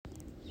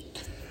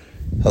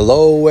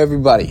Hello,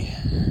 everybody.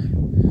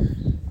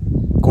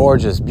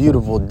 Gorgeous,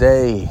 beautiful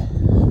day.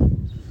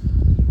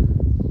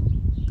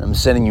 I'm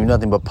sending you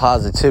nothing but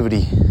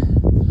positivity,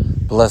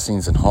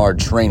 blessings, and hard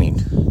training.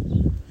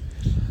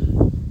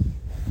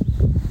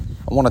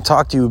 I want to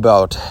talk to you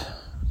about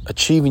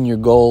achieving your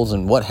goals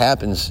and what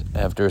happens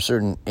after a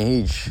certain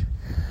age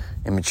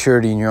and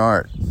maturity in your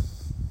art,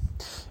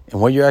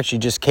 and what you're actually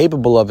just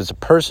capable of as a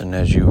person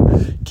as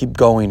you keep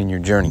going in your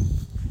journey.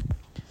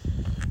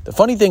 The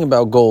funny thing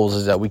about goals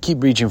is that we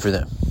keep reaching for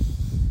them.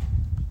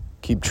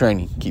 Keep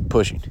training, keep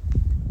pushing.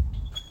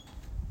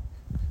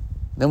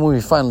 Then when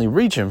we finally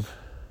reach them,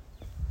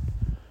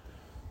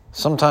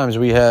 sometimes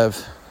we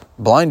have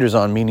blinders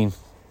on, meaning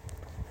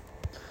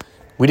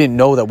we didn't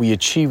know that we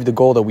achieved the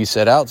goal that we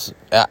set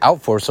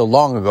out for so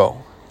long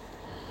ago.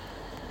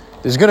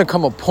 There's going to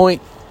come a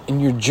point in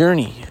your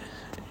journey,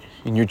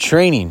 in your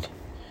training,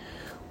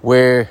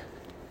 where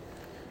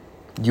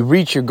you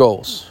reach your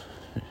goals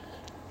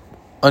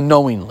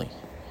unknowingly.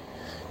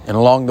 And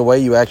along the way,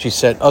 you actually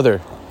set other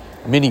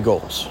mini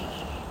goals.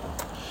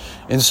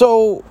 And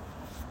so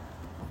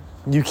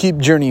you keep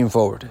journeying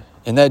forward,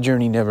 and that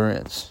journey never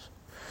ends.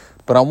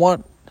 But I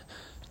want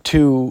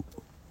to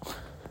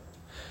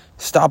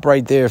stop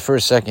right there for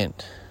a second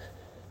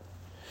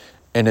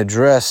and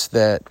address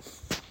that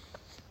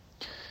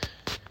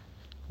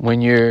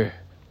when you're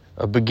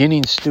a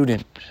beginning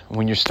student,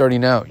 when you're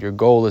starting out, your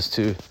goal is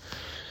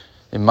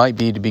it might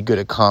be to be good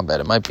at combat.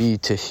 It might be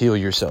to heal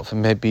yourself. It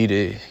might be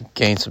to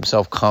gain some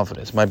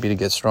self-confidence. It might be to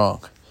get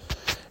strong.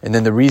 And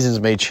then the reasons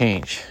may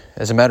change.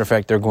 As a matter of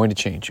fact, they're going to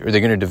change, or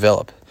they're going to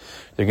develop.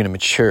 They're going to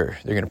mature.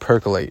 They're going to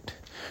percolate.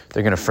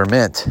 They're going to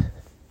ferment.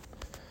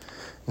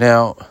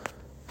 Now,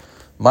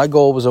 my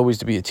goal was always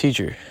to be a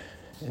teacher.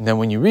 And then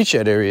when you reach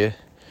that area,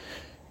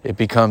 it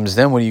becomes,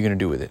 then what are you going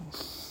to do with it?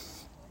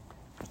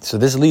 So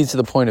this leads to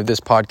the point of this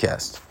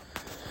podcast.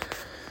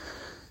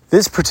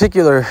 This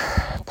particular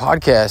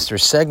podcast or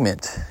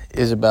segment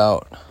is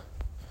about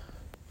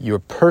your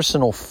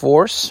personal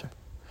force,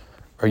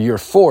 or your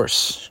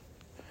force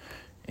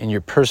and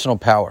your personal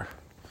power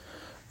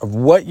of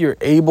what you're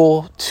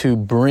able to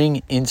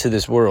bring into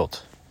this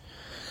world.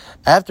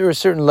 After a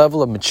certain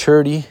level of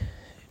maturity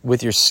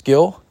with your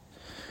skill,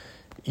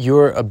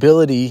 your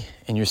ability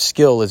and your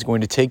skill is going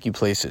to take you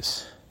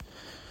places.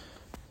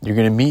 You're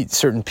going to meet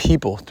certain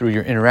people through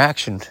your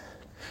interaction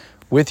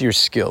with your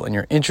skill and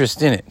your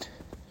interest in it.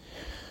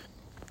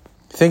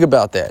 Think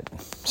about that.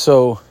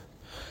 So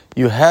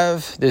you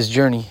have this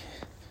journey,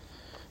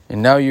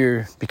 and now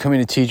you're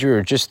becoming a teacher,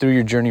 or just through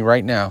your journey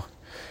right now,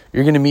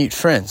 you're going to meet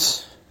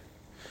friends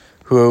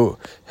who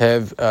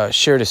have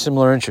shared a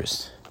similar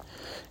interest.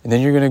 And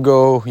then you're going to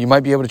go, you might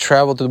be able to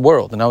travel to the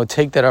world. And I would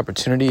take that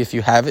opportunity if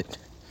you have it.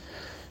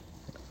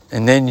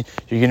 And then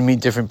you're going to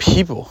meet different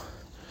people.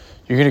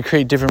 You're going to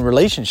create different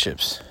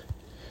relationships.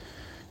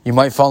 You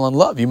might fall in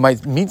love. You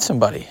might meet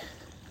somebody.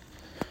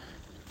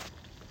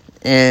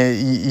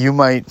 And you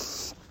might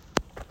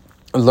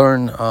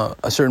learn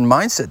a certain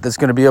mindset that's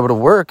going to be able to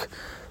work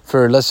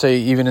for, let's say,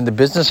 even in the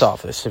business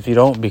office. If you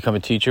don't become a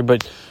teacher,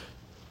 but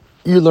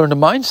you learn a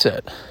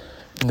mindset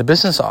in the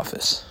business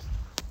office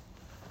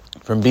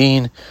from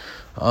being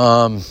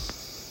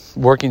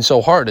working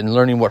so hard and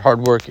learning what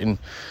hard work and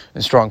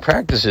strong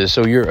practice is.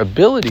 So your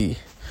ability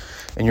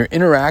and your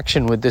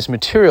interaction with this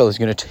material is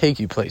going to take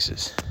you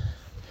places.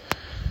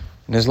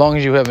 And as long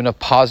as you have enough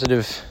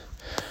positive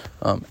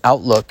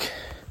outlook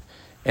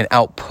and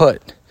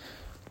output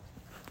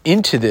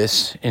into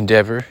this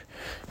endeavor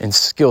and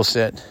skill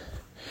set,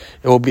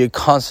 it will be a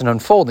constant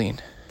unfolding.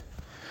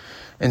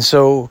 And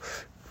so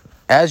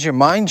as your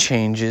mind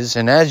changes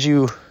and as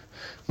you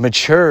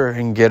mature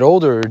and get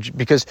older,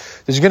 because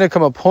there's going to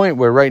come a point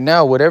where right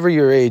now, whatever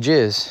your age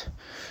is,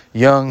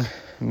 young,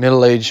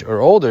 middle-aged,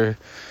 or older,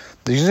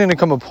 there's going to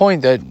come a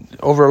point that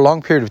over a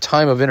long period of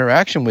time of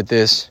interaction with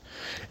this,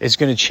 it's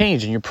going to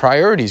change and your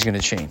priority is going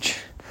to change.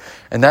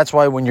 And that's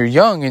why when you're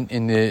young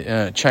in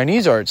the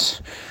Chinese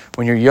arts,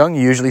 when you're young,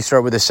 you usually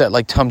start with a set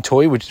like Tum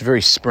Toi, which is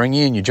very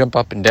springy, and you jump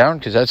up and down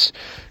because that's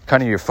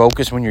kind of your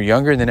focus when you're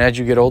younger. And then as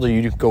you get older,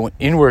 you go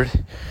inward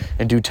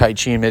and do Tai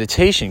Chi and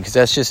meditation because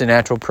that's just a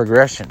natural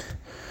progression.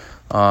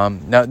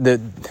 Now,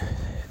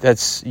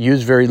 that's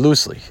used very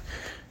loosely,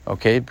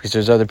 okay, because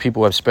there's other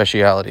people who have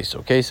specialities,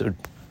 okay? So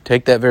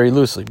take that very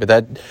loosely, but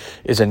that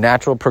is a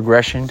natural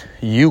progression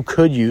you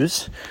could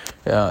use.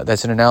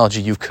 That's an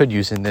analogy you could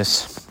use in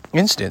this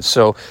instance.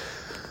 So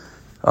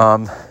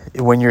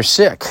when you're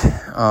sick,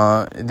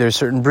 there's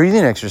certain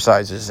breathing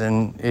exercises,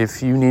 and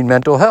if you need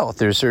mental health,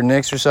 there's certain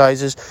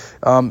exercises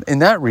in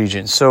that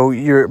region. So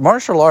your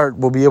martial art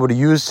will be able to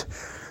use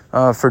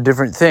for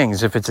different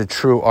things if it's a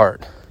true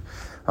art.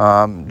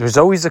 There's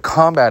always a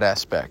combat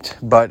aspect,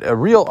 but a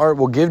real art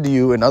will give to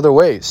you in other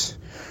ways,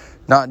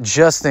 not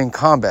just in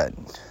combat.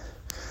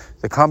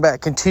 The combat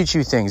can teach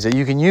you things that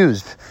you can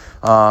use.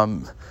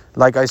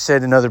 Like I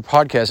said in other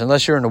podcasts,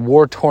 unless you're in a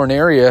war-torn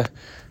area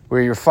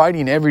where you're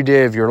fighting every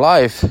day of your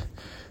life,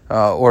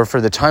 or for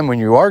the time when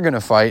you are going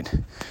to fight,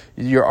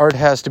 your art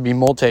has to be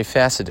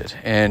multifaceted.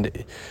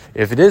 And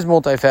if it is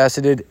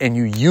multifaceted and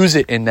you use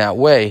it in that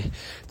way,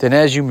 then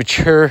as you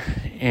mature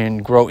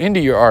and grow into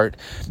your art,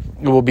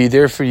 it will be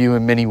there for you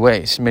in many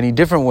ways, many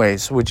different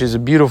ways, which is a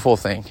beautiful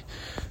thing.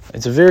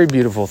 It's a very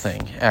beautiful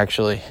thing,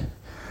 actually.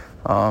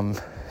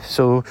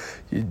 So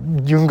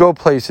you can go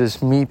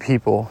places, meet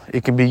people.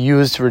 It can be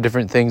used for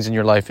different things in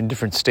your life, in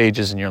different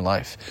stages in your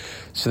life.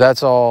 So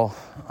that's all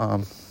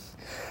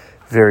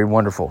very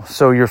wonderful.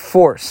 So your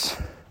force.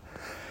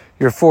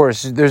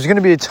 There's going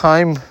to be a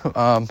time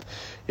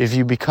if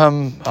you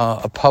become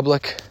a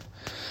public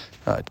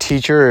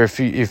teacher, or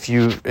if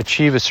you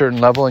achieve a certain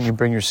level and you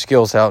bring your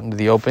skills out into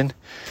the open,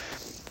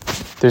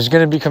 there's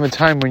going to become a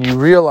time when you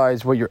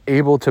realize what you're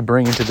able to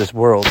bring into this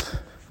world.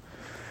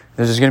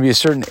 There's going to be a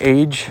certain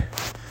age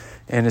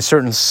and a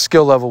certain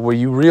skill level where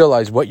you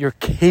realize what you're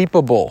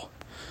capable,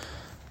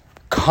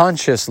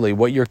 consciously,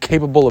 what you're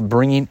capable of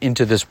bringing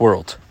into this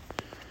world.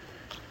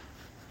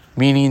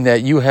 Meaning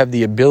that you have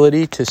the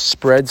ability to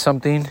spread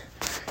something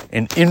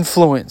and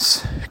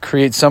influence,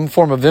 create some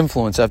form of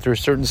influence after a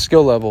certain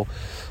skill level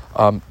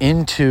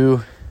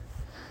into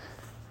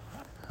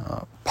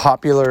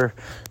popular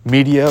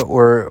media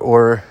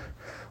or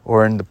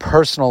in the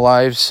personal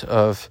lives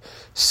of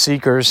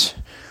seekers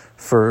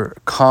for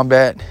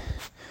combat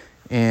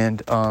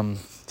and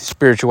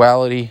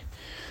spirituality,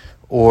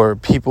 or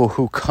people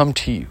who come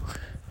to you.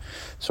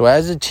 So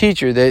as a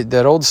teacher,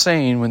 that old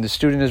saying, when the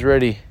student is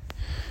ready,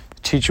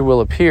 the teacher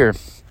will appear.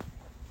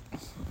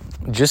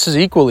 Just as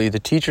equally, the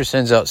teacher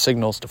sends out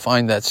signals to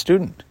find that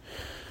student.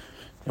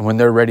 And when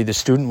they're ready, the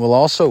student will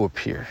also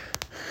appear.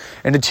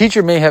 And the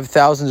teacher may have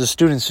thousands of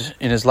students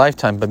in his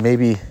lifetime, but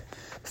maybe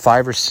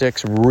 5 or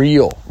 6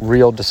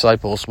 real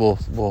disciples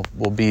will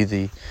be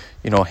the,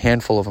 a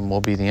handful of them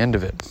will be the end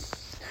of it.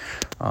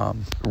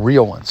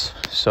 Real ones.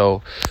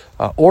 So,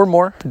 or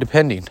more,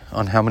 depending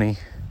on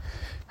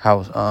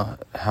how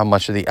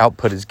much of the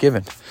output is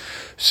given.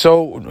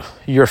 So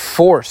your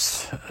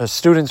force, a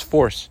student's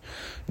force,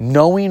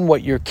 knowing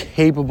what you're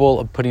capable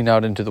of putting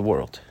out into the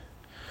world.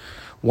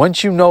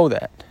 Once you know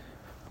that,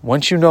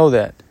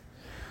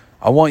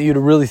 I want you to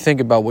really think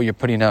about what you're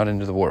putting out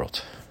into the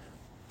world.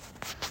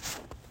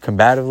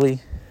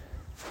 Combatively,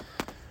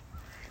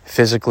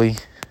 physically,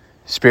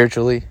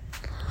 spiritually.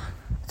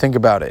 Think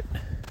about it.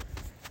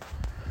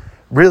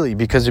 Really,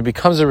 because it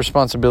becomes a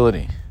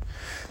responsibility.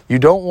 You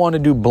don't want to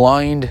do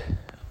blind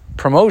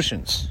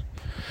promotions,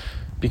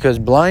 because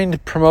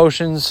blind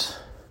promotions,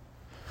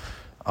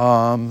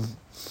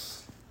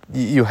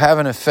 you have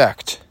an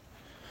effect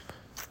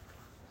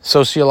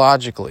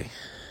sociologically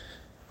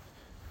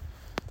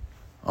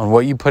on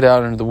what you put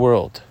out into the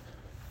world.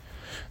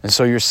 And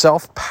so your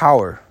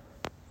self-power,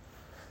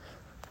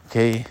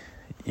 okay,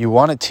 you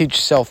want to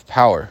teach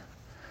self-power.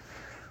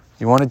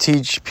 You want to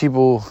teach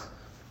people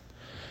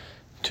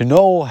to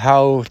know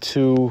how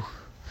to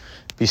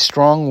be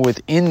strong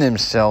within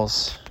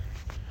themselves,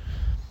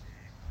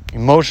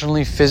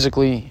 emotionally,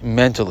 physically,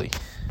 mentally.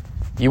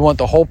 You want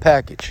the whole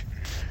package.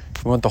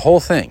 You want the whole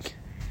thing.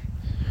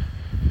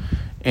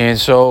 And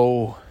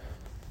so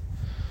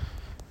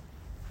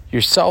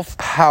your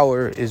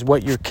self-power is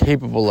what you're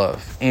capable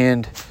of.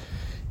 And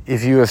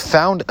if you have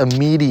found a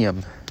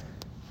medium,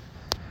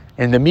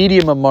 and the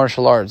medium of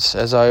martial arts,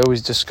 as I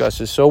always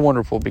discuss, is so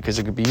wonderful because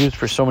it could be used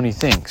for so many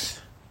things.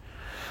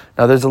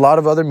 Now, there's a lot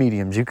of other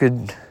mediums. You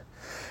could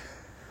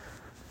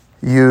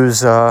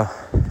use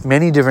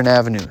many different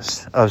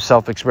avenues of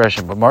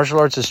self-expression, but martial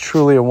arts is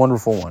truly a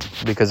wonderful one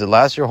because it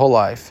lasts your whole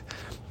life.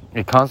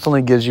 It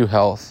constantly gives you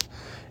health.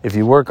 If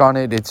you work on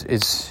it,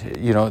 it's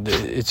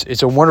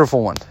a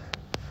wonderful one.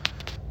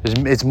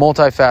 It's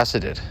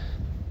multifaceted.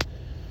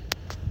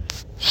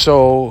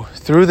 So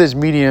through this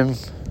medium,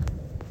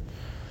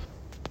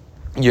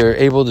 you're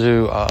able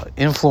to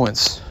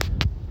influence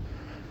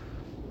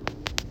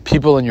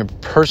people in your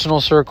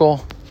personal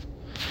circle,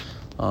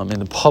 in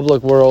the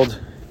public world,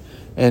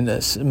 and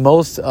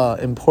most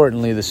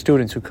importantly, the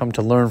students who come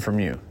to learn from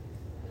you.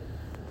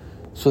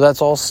 So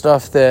that's all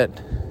stuff that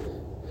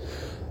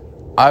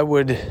I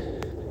would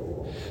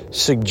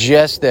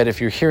suggest that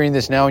if you're hearing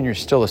this now and you're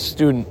still a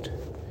student,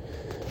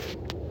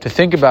 to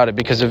think about it,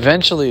 because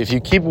eventually, if you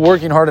keep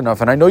working hard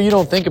enough, and I know you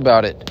don't think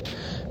about it,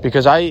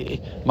 because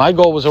my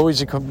goal was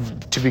always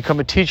to become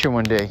a teacher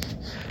one day,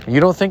 and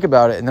you don't think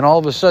about it, and then all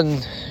of a sudden,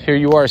 here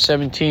you are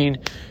 17,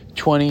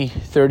 20,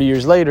 30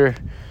 years later,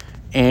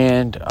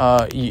 and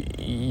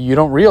you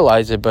don't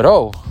realize it, but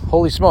oh,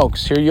 holy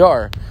smokes, here you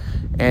are.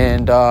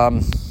 And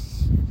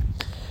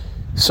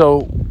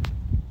so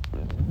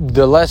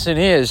the lesson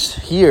is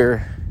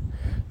here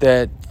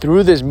that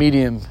through this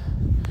medium,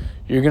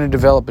 you're going to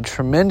develop a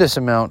tremendous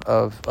amount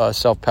of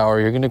self-power.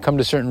 You're going to come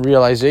to certain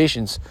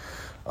realizations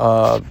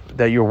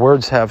that your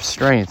words have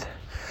strength,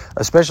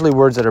 especially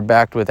words that are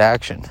backed with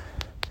action.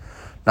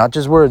 Not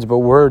just words, but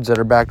words that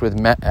are backed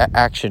with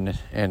action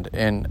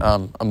and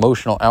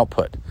emotional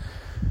output.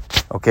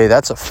 Okay,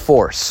 that's a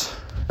force.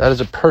 That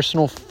is a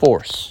personal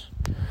force.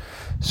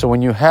 So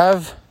when you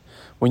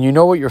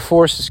know what your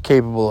force is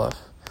capable of,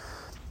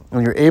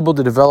 when you're able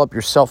to develop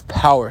your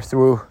self-power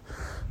through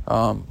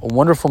a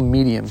wonderful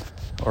medium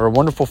or a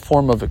wonderful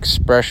form of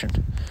expression,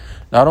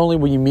 not only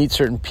will you meet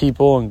certain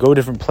people and go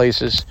different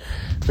places,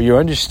 but you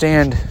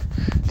understand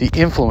the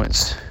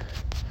influence.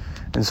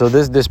 And so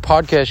this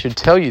podcast should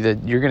tell you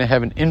that you're going to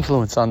have an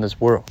influence on this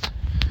world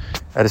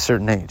at a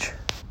certain age.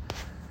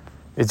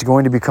 It's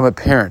going to become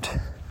apparent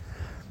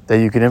that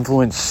you can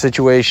influence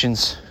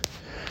situations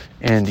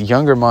and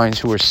younger minds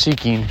who are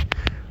seeking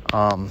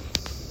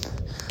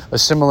a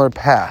similar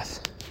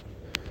path.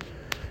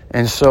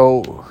 And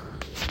so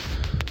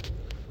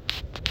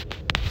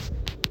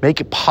make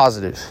it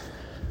positive.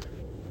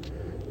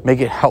 Make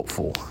it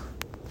helpful.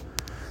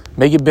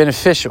 Make it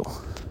beneficial.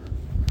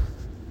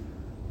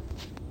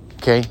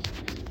 Okay?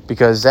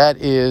 Because that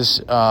is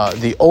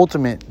the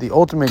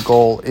ultimate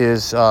goal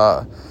is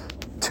to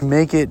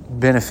make it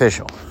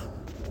beneficial.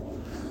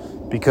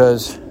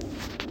 Because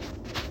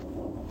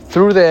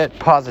through that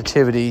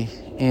positivity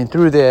and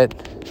through that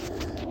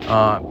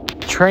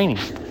training,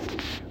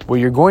 what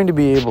you're going to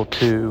be able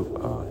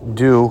to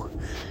do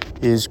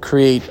is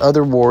create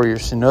other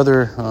warriors and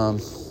other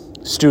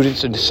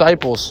students and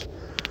disciples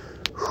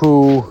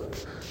who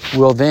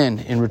will then,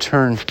 in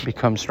return,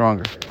 become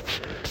stronger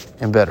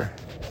and better.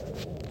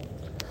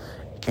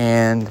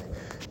 And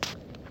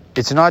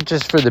it's not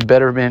just for the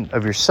betterment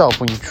of yourself.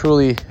 When you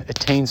truly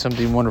attain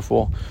something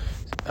wonderful,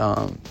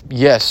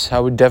 yes, I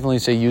would definitely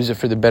say use it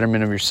for the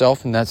betterment of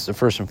yourself, and that's the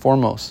first and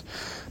foremost.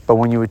 But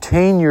when you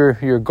attain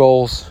your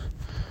goals,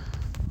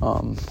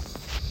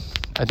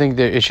 I think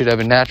that it should have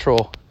a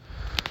natural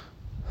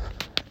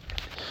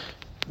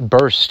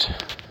burst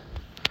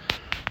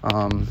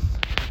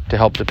to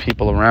help the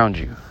people around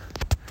you.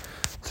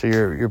 So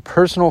your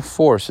personal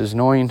force is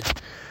knowing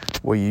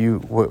what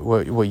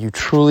you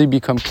truly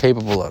become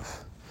capable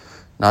of,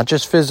 not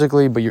just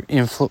physically, but your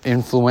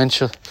influence,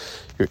 your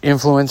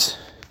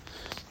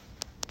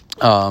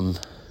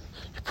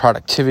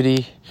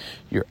productivity,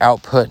 your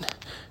output,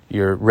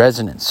 your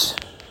resonance.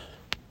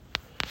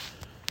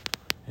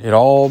 It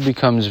all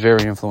becomes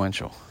very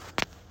influential.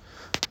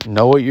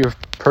 Know what your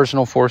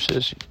personal force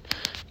is.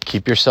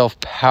 Keep yourself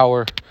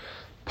power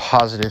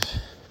positive.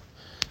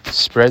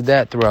 Spread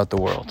that throughout the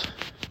world.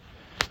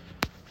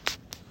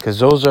 Because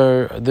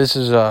this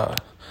is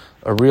a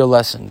real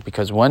lesson.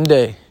 Because one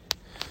day,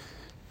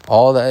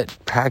 all that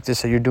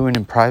practice that you're doing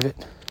in private,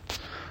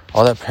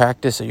 all that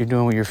practice that you're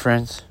doing with your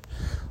friends,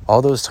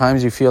 all those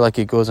times you feel like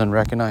it goes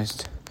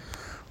unrecognized,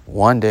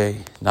 one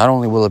day, not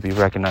only will it be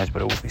recognized,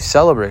 but it will be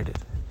celebrated.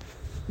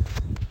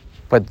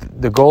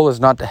 But the goal is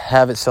not to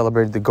have it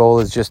celebrated. The goal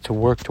is just to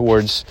work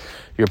towards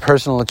your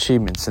personal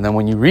achievements. And then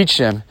when you reach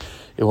them,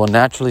 it will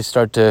naturally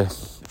start to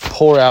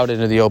pour out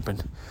into the open.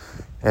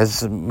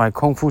 As my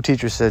Kung Fu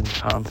teacher said,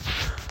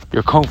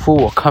 your Kung Fu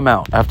will come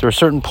out after a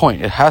certain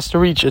point. It has to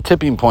reach a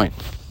tipping point.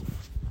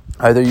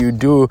 Either you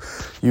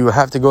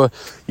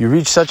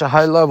reach such a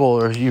high level,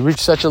 or you reach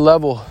such a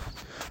level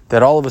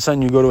that all of a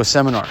sudden you go to a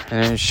seminar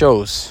and it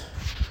shows.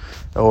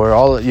 Or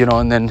all of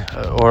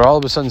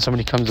a sudden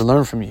somebody comes to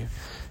learn from you.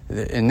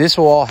 And this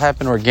will all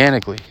happen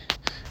organically.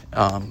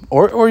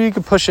 Or you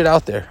could push it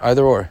out there,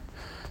 either or.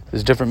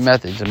 There's different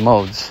methods and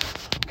modes.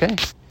 Okay?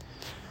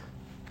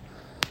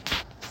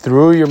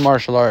 Through your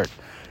martial art,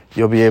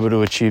 you'll be able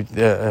to achieve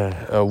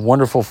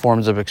wonderful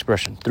forms of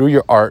expression. Through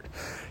your art,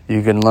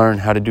 you can learn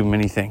how to do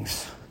many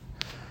things.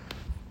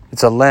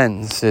 It's a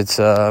lens. It's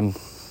an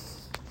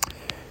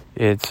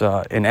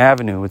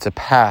avenue. It's a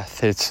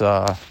path. It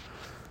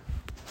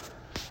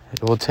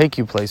will take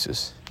you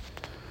places.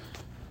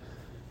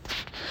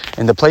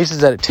 And the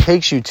places that it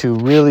takes you to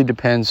really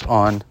depends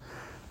on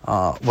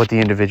what the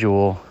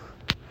individual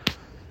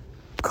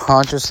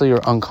consciously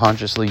or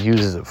unconsciously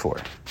uses it for.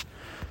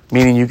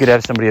 Meaning you could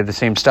have somebody have the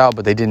same style,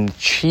 but they didn't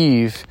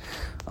achieve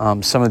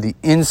some of the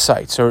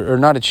insights, or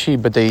not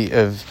achieve, but they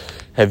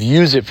have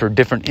used it for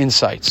different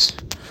insights.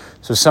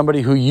 So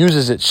somebody who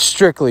uses it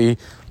strictly,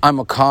 I'm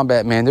a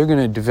combat man, they're going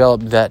to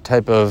develop that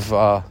type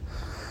of,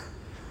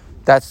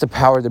 that's the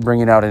power to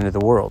bring it out into the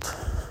world.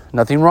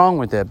 Nothing wrong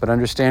with that, but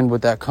understand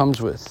what that comes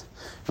with.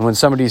 And when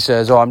somebody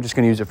says, oh, I'm just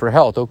going to use it for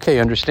health, okay,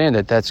 understand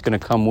that that's going to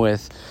come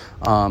with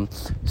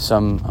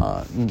some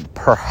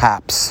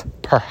perhaps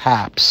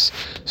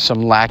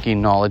some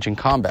lacking knowledge in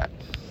combat.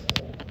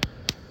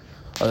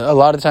 A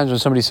lot of times when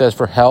somebody says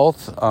for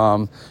health,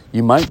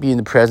 you might be in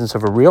the presence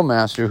of a real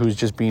master who's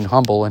just being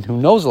humble and who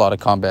knows a lot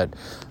of combat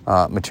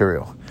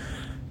material.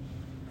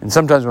 And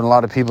sometimes when a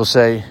lot of people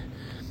say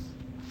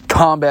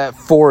combat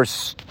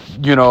force,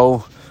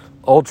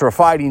 ultra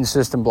fighting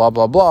system, blah,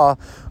 blah, blah,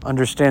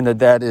 understand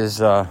that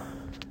is,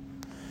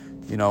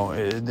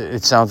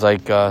 it sounds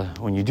like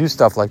when you do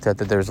stuff like that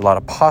there's a lot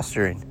of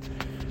posturing.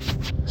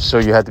 So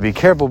you have to be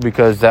careful,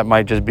 because that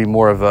might just be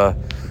more of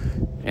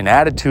an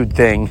attitude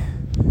thing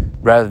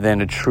rather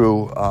than a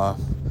true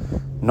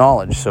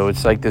knowledge. So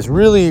it's like this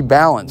really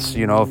balance,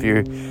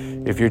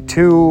 if you're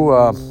too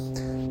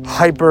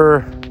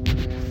hyper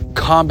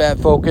combat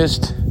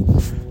focused,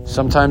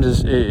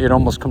 sometimes it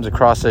almost comes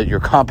across that you're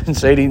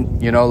compensating,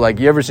 like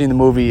you ever seen the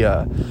movie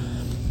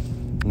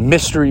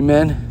Mystery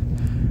Men?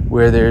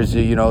 where there's,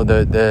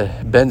 the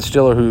Ben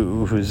Stiller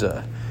who's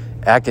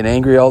acting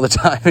angry all the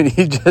time, and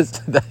he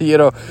just, you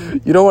don't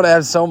want to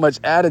have so much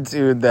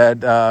attitude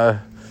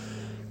that,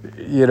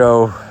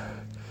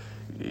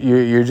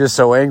 you're just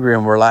so angry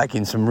and we're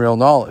lacking some real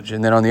knowledge.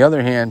 And then on the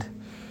other hand,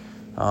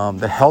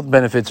 the health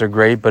benefits are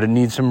great, but it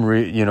needs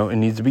it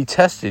needs to be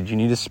tested. You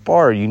need to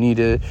spar. You need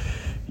to,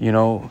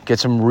 get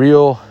some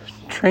real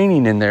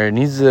training in there. It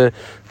needs to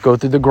go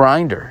through the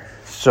grinder.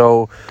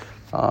 So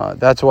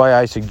that's why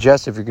I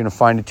suggest, if you're going to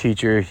find a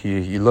teacher,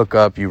 you look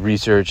up, you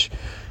research,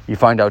 you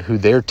find out who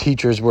their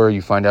teachers were,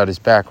 you find out his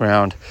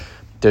background.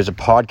 There's a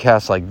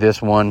podcast like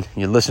this one,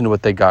 you listen to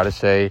what they got to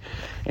say.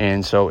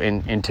 And so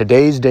in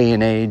today's day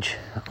and age,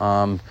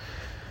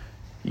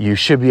 you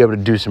should be able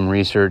to do some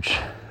research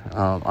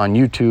on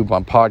YouTube,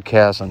 on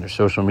podcasts, on their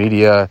social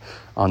media,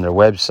 on their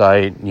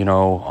website,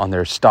 on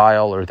their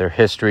style or their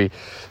history.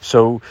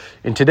 So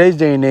in today's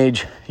day and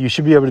age, you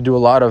should be able to do a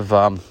lot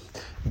of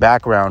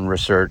background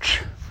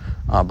research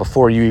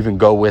before you even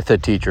go with a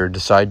teacher,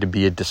 decide to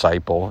be a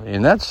disciple.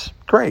 And that's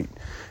great.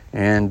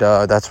 And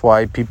that's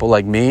why people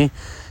like me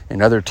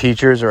and other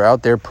teachers are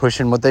out there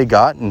pushing what they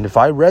got. And if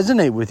I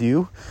resonate with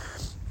you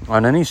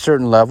on any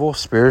certain level,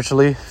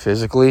 spiritually,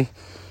 physically,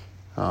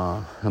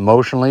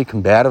 emotionally,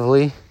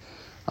 combatively,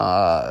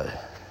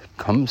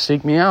 come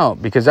seek me out.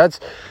 Because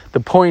that's the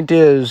point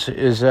is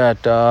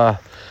that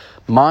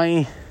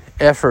my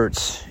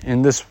efforts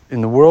in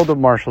the world of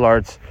martial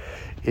arts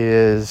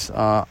is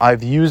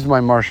I've used my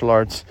martial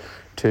arts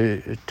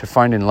to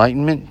find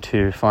enlightenment,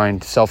 to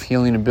find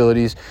self-healing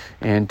abilities,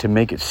 and to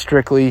make it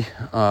strictly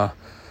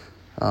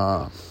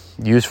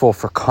useful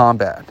for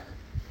combat.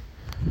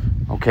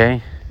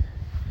 Okay?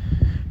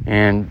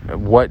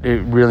 And what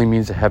it really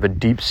means to have a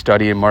deep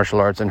study in martial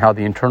arts and how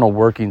the internal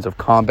workings of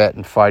combat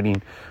and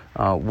fighting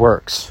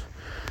works.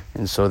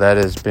 And so that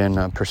has been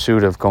a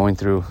pursuit of going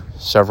through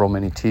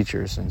many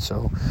teachers. And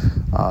so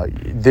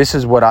this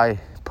is what I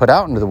put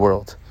out into the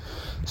world.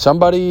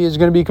 Somebody is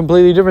going to be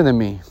completely different than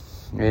me.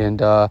 And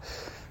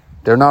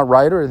they're not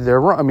right or they're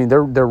wrong. I mean,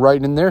 they're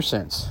right in their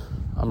sense.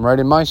 I'm right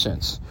in my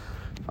sense.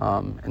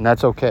 And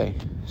that's okay.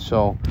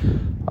 So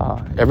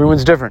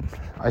everyone's different.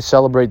 I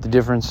celebrate the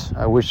difference.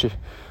 I wish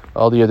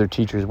all the other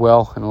teachers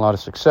well and a lot of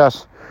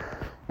success.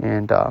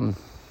 And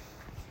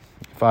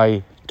if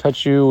I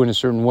touched you in a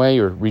certain way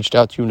or reached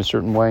out to you in a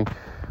certain way,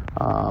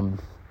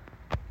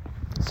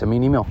 send me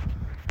an email.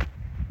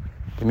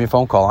 Give me a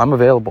phone call. I'm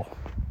available.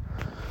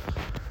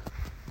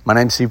 My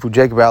name's Sifu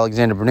Jacob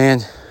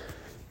Brinnand,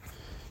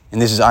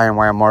 and this is Iron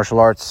Wire Martial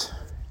Arts,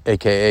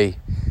 aka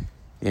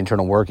the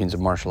internal workings of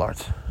martial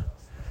arts.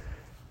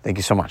 Thank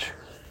you so much.